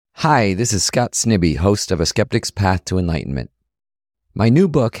Hi, this is Scott Snibbe, host of A Skeptic's Path to Enlightenment. My new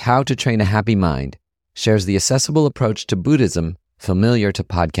book, How to Train a Happy Mind, shares the accessible approach to Buddhism familiar to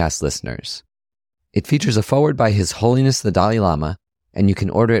podcast listeners. It features a foreword by His Holiness the Dalai Lama, and you can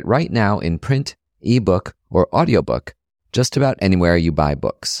order it right now in print, ebook, or audiobook, just about anywhere you buy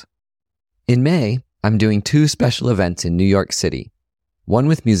books. In May, I'm doing 2 special events in New York City, one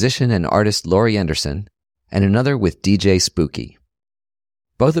with musician and artist Laurie Anderson, and another with DJ Spooky.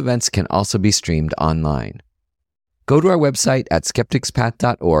 Both events can also be streamed online. Go to our website at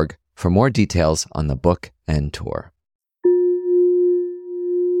skepticspath.org for more details on the book and tour.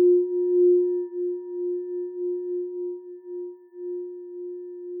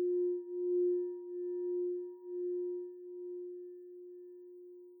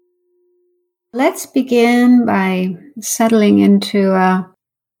 Let's begin by settling into a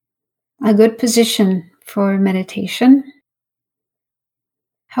good position for meditation.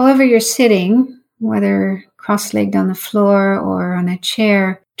 However you're sitting, whether cross-legged on the floor or on a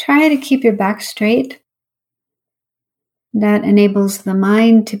chair, try to keep your back straight. That enables the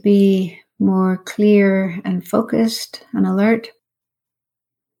mind to be more clear and focused and alert.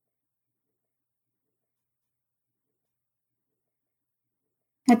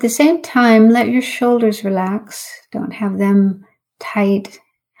 At the same time, let your shoulders relax. Don't have them tight,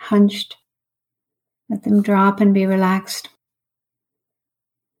 hunched. Let them drop and be relaxed.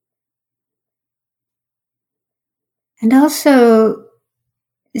 And also,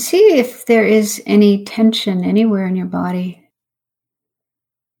 see if there is any tension anywhere in your body.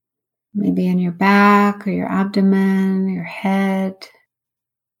 Maybe in your back or your abdomen, your head.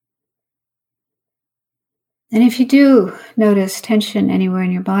 And if you do notice tension anywhere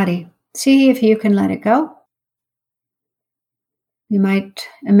in your body, see if you can let it go. You might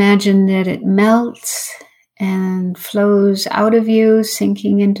imagine that it melts and flows out of you,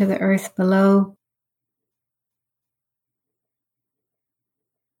 sinking into the earth below.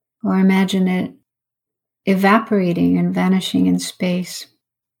 Or imagine it evaporating and vanishing in space.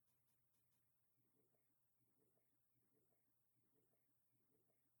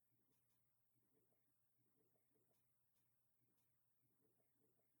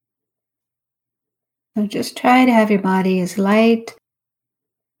 So just try to have your body as light,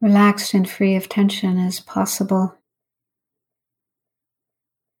 relaxed, and free of tension as possible.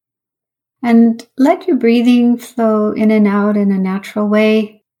 And let your breathing flow in and out in a natural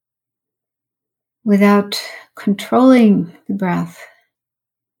way without controlling the breath.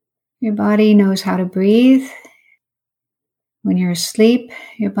 Your body knows how to breathe. When you're asleep,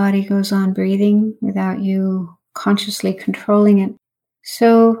 your body goes on breathing without you consciously controlling it.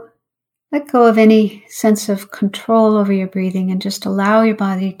 So let go of any sense of control over your breathing and just allow your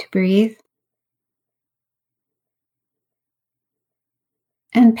body to breathe.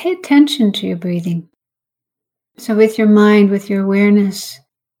 And pay attention to your breathing. So with your mind, with your awareness,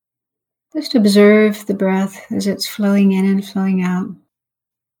 just observe the breath as it's flowing in and flowing out.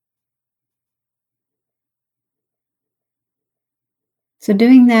 So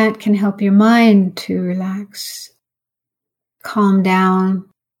doing that can help your mind to relax, calm down,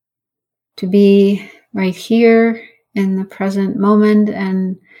 to be right here in the present moment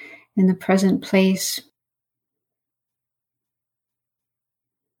and in the present place.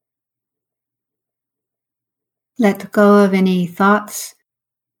 Let go of any thoughts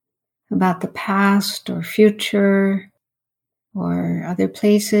about the past or future or other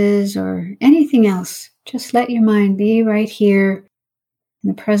places or anything else. Just let your mind be right here in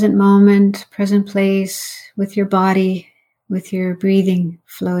the present moment, present place, with your body, with your breathing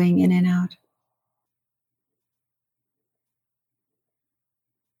flowing in and out.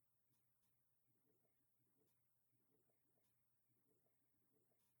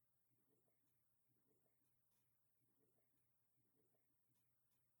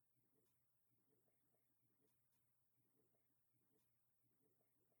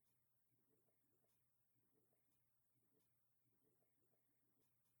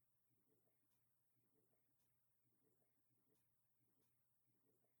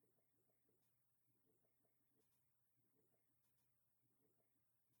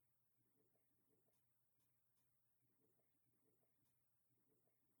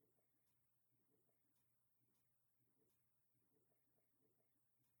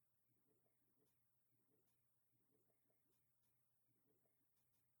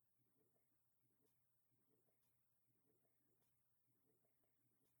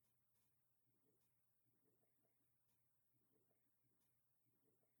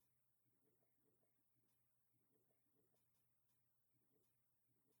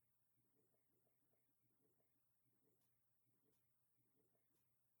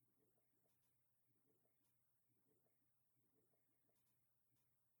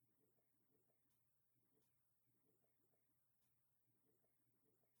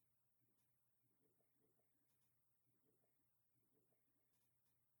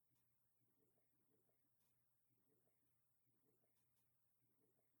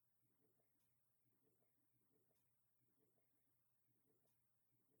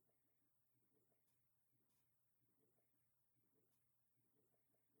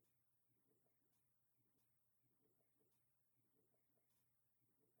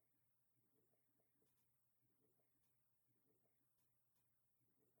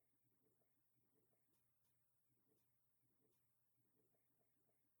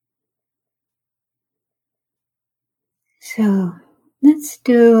 So let's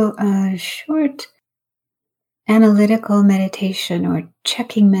do a short analytical meditation or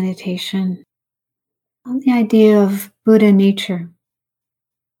checking meditation on the idea of Buddha nature.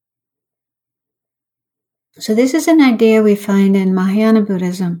 So this is an idea we find in Mahayana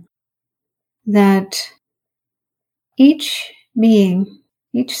Buddhism, that each being,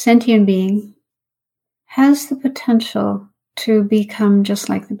 each sentient being, has the potential to become just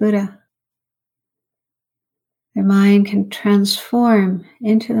like the Buddha. Their mind can transform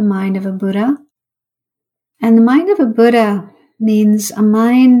into the mind of a Buddha. And the mind of a Buddha means a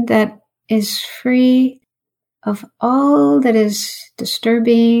mind that is free of all that is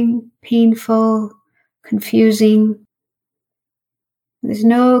disturbing, painful, confusing. There's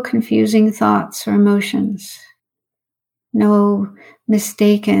no confusing thoughts or emotions, no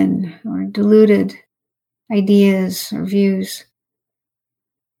mistaken or deluded ideas or views.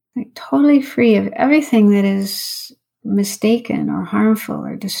 Like totally free of everything that is mistaken or harmful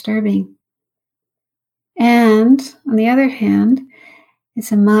or disturbing. And on the other hand,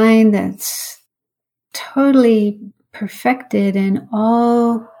 it's a mind that's totally perfected in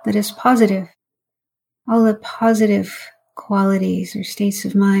all that is positive, all the positive qualities or states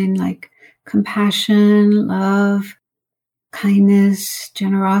of mind like compassion, love, kindness,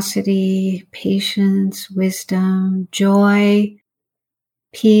 generosity, patience, wisdom, joy,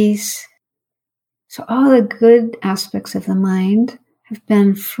 peace. So all the good aspects of the mind have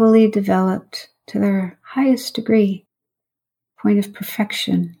been fully developed to their highest degree, point of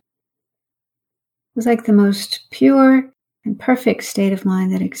perfection. It's like the most pure and perfect state of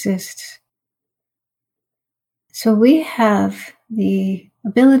mind that exists. So we have the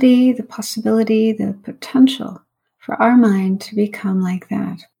ability, the possibility, the potential for our mind to become like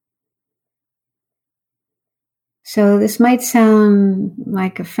that. So this might sound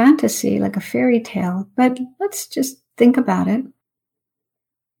like a fantasy, like a fairy tale, but let's just think about it.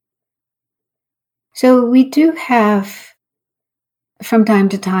 So we do have, from time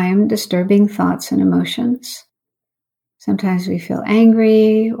to time, disturbing thoughts and emotions. Sometimes we feel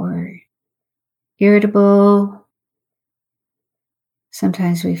angry or irritable.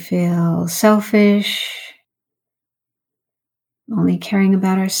 Sometimes we feel selfish, only caring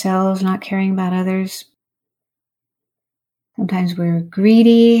about ourselves, not caring about others. Sometimes we're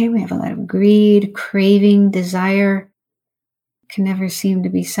greedy. We have a lot of greed, craving, desire. Can never seem to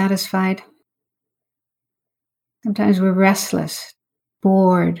be satisfied. Sometimes we're restless,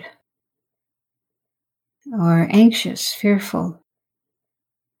 bored, or anxious, fearful.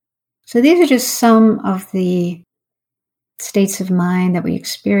 So these are just some of the states of mind that we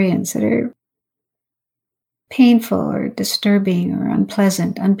experience that are painful or disturbing or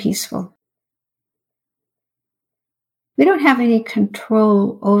unpleasant, unpeaceful. We don't have any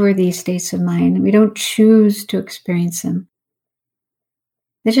control over these states of mind. We don't choose to experience them.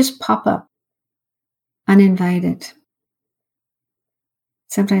 They just pop up, uninvited.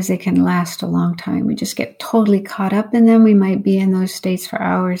 Sometimes they can last a long time. We just get totally caught up in them. We might be in those states for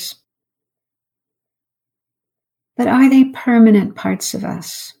hours. But are they permanent parts of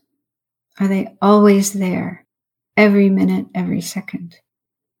us? Are they always there, every minute, every second?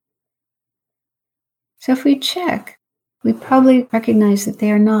 So if we check, we probably recognize that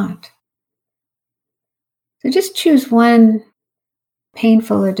they are not. So just choose one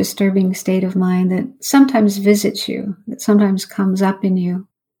painful or disturbing state of mind that sometimes visits you, that sometimes comes up in you.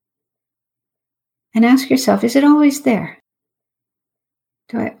 And ask yourself, is it always there?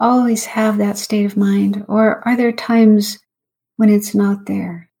 Do I always have that state of mind? Or are there times when it's not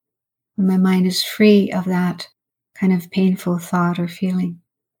there, when my mind is free of that kind of painful thought or feeling?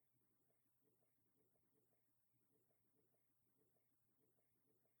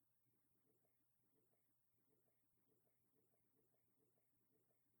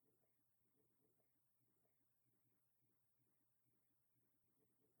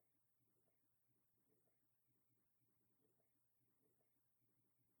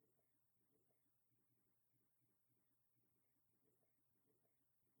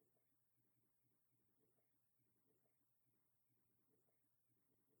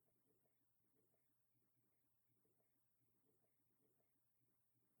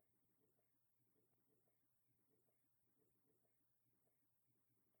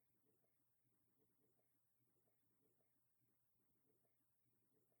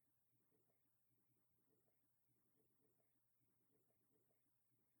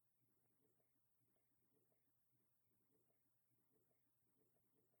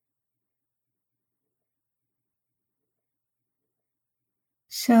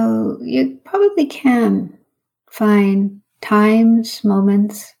 So you probably can find times,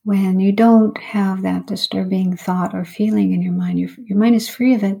 moments when you don't have that disturbing thought or feeling in your mind. Your mind is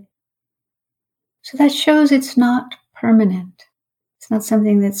free of it. So that shows it's not permanent. It's not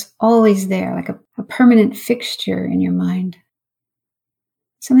something that's always there, like a permanent fixture in your mind.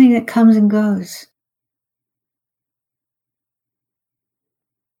 It's something that comes and goes.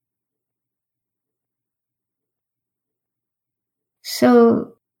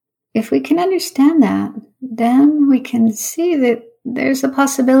 So if we can understand that, then we can see that there's a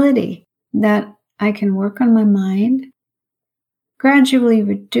possibility that I can work on my mind, gradually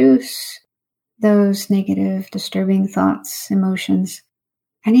reduce those negative, disturbing thoughts, emotions,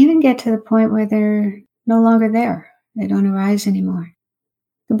 and even get to the point where they're no longer there. They don't arise anymore.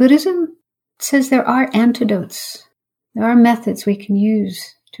 The Buddhism says there are antidotes. There are methods we can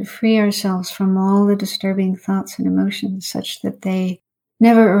use to free ourselves from all the disturbing thoughts and emotions such that they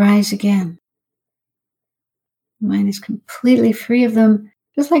never arise again. The mind is completely free of them,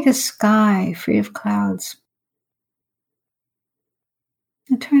 just like a sky free of clouds.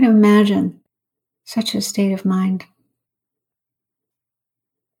 And try to imagine such a state of mind.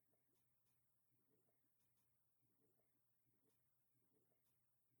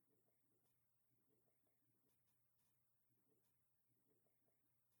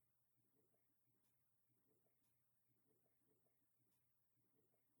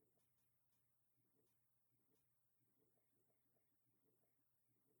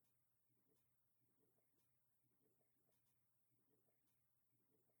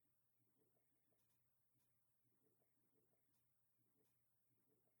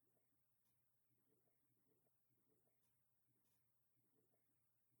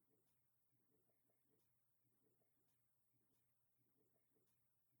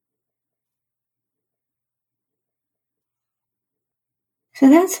 So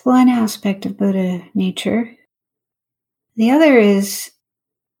that's one aspect of Buddha nature. The other is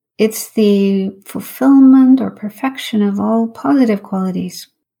it's the fulfillment or perfection of all positive qualities.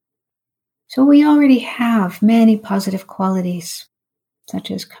 So we already have many positive qualities,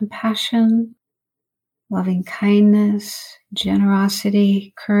 such as compassion, loving kindness,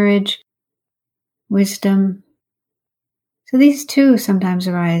 generosity, courage, wisdom. So these too sometimes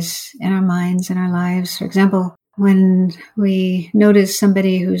arise in our minds and our lives. For example, when we notice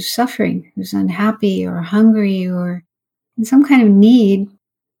somebody who's suffering, who's unhappy or hungry or in some kind of need,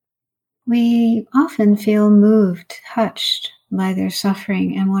 we often feel moved, touched by their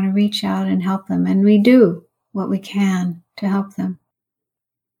suffering and want to reach out and help them. And we do what we can to help them.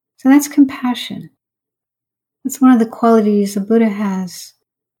 So that's compassion. That's one of the qualities the Buddha has.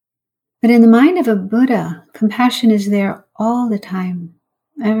 But in the mind of a Buddha, compassion is there all the time,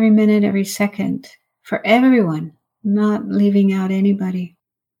 every minute, every second, for everyone, not leaving out anybody.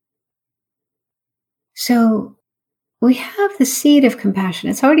 So we have the seed of compassion.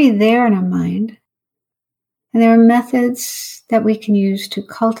 It's already there in our mind. And there are methods that we can use to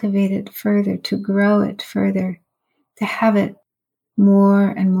cultivate it further, to grow it further, to have it more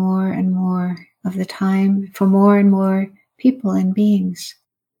and more and more of the time for more and more people and beings,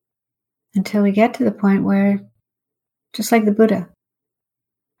 until we get to the point where, just like the Buddha,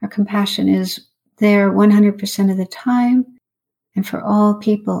 our compassion is there 100% of the time and for all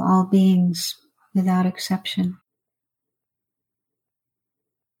people, all beings, without exception.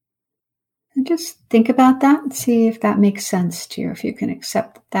 And just think about that and see if that makes sense to you, if you can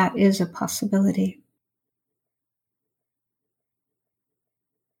accept that is a possibility.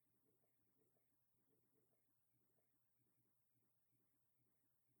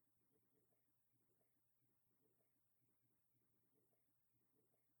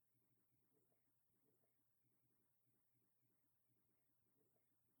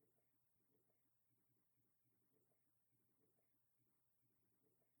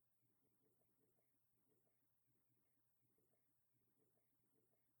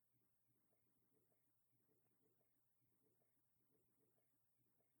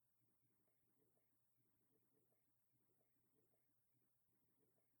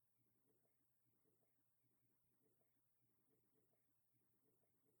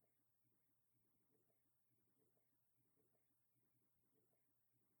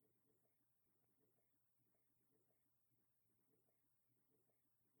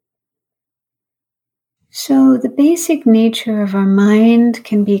 So the basic nature of our mind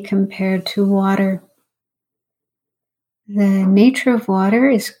can be compared to water. The nature of water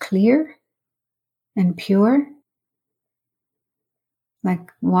is clear and pure,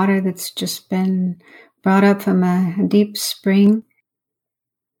 like water that's just been brought up from a deep spring.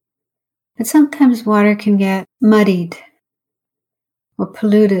 But sometimes water can get muddied or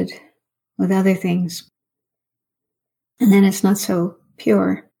polluted with other things. and then it's not so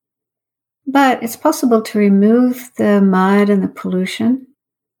pure. But it's possible to remove the mud and the pollution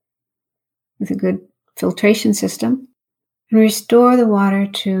with a good filtration system and restore the water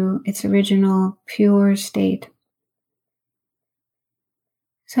to its original pure state.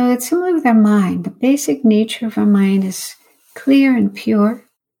 So it's similar with our mind. The basic nature of our mind is clear and pure,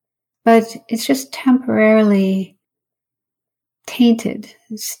 but it's just temporarily tainted,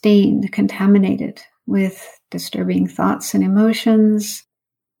 stained, contaminated with disturbing thoughts and emotions.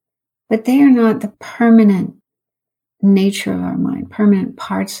 But they are not the permanent nature of our mind, permanent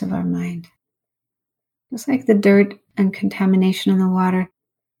parts of our mind. Just like the dirt and contamination in the water,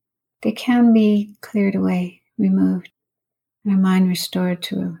 they can be cleared away, removed, and our mind restored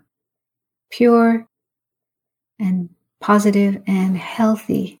to a pure and positive and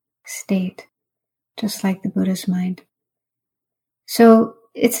healthy state, just like the Buddha's mind. So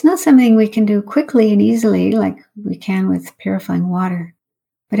it's not something we can do quickly and easily like we can with purifying water.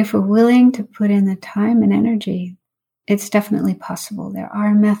 But if we're willing to put in the time and energy, it's definitely possible. There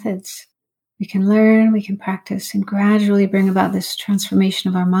are methods. We can learn, we can practice, and gradually bring about this transformation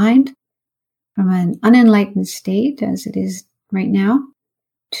of our mind from an unenlightened state, as it is right now,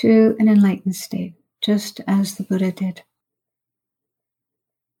 to an enlightened state, just as the Buddha did.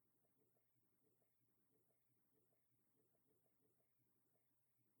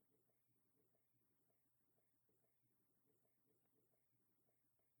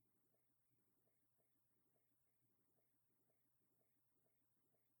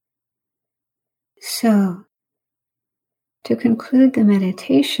 So, to conclude the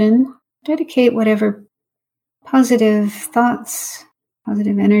meditation, dedicate whatever positive thoughts,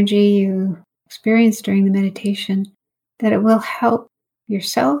 positive energy you experience during the meditation, that it will help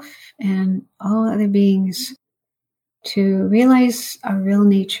yourself and all other beings to realize our real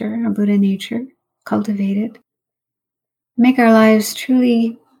nature, our Buddha nature, cultivate it, make our lives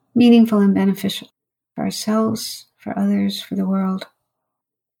truly meaningful and beneficial for ourselves, for others, for the world.